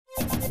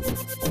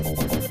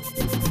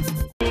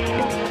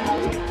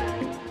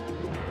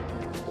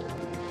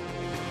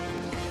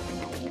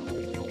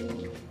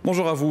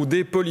Bonjour à vous.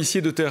 Des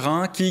policiers de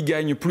terrain qui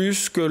gagnent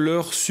plus que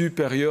leurs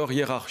supérieurs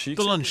hiérarchiques.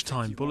 The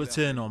lunchtime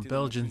bulletin on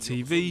Belgian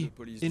TV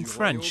in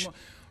French,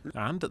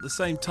 and at the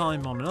same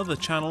time on another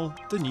channel,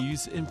 the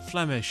news in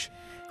Flemish.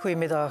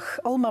 Goedemiddag.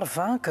 Al maar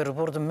vaker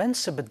worden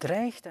mensen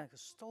bedreigd en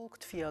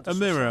gestalkt via de A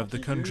mirror of the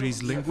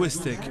country's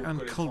linguistic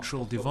and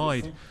cultural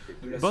divide.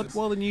 But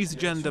while the news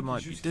agenda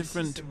might be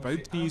different,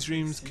 both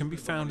newsrooms can be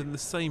found in the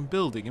same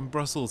building in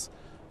Brussels,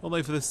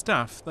 although for the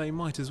staff they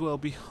might as well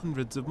be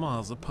hundreds of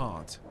miles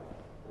apart.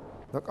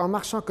 Donc en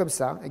marchant comme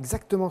ça,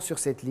 exactement sur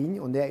cette ligne,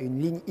 on est à une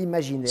ligne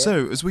imaginaire.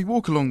 So, as we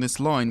walk along this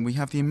line, we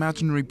have the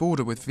imaginary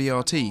border with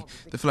VRT,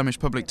 the Flemish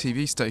public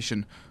TV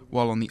station,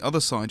 while on the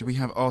other side we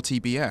have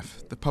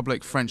RTBF, the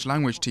public French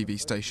language TV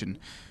station.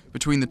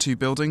 Between the two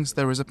buildings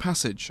there is a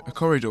passage, a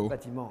corridor.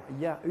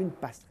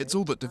 It's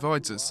all that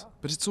divides us,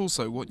 but it's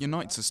also what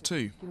unites us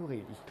too.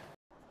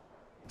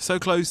 So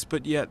close,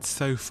 but yet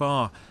so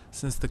far.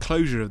 Since the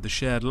closure of the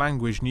shared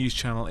language news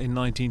channel in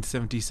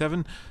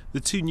 1977, the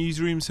two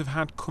newsrooms have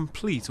had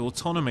complete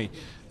autonomy.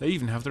 They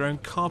even have their own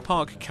car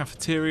park,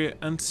 cafeteria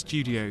and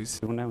studios.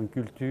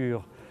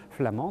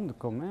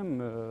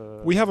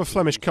 We have a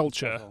Flemish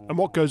culture, and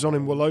what goes on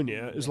in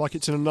Wallonia is like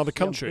it's in another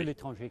country.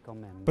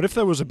 But if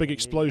there was a big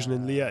explosion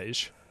in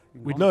Liège,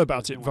 we'd know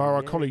about it via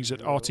our colleagues at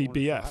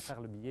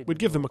RTBF. We'd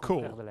give them a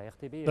call.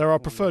 They're our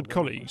preferred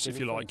colleagues, if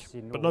you like,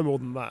 but no more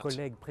than that.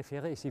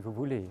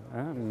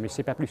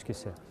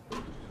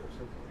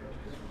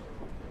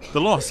 The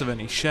loss of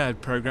any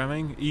shared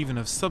programming, even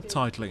of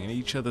subtitling in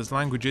each other's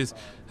languages,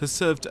 has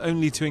served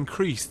only to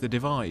increase the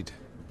divide.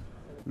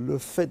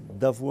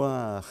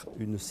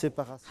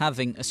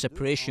 Having a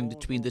separation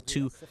between the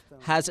two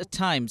has at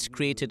times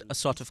created a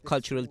sort of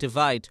cultural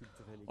divide,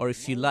 or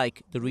if you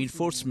like, the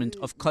reinforcement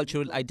of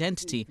cultural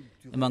identity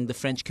among the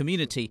French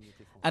community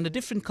and a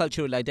different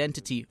cultural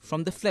identity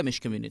from the Flemish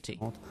community.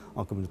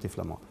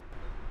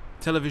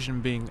 Television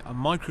being a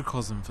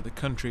microcosm for the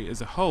country as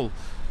a whole,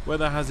 where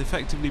there has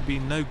effectively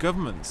been no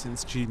government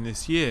since June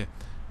this year,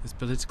 as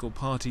political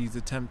parties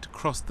attempt to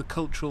cross the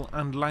cultural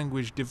and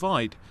language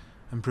divide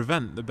and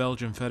prevent the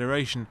Belgian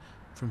Federation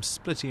from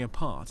splitting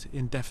apart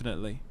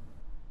indefinitely.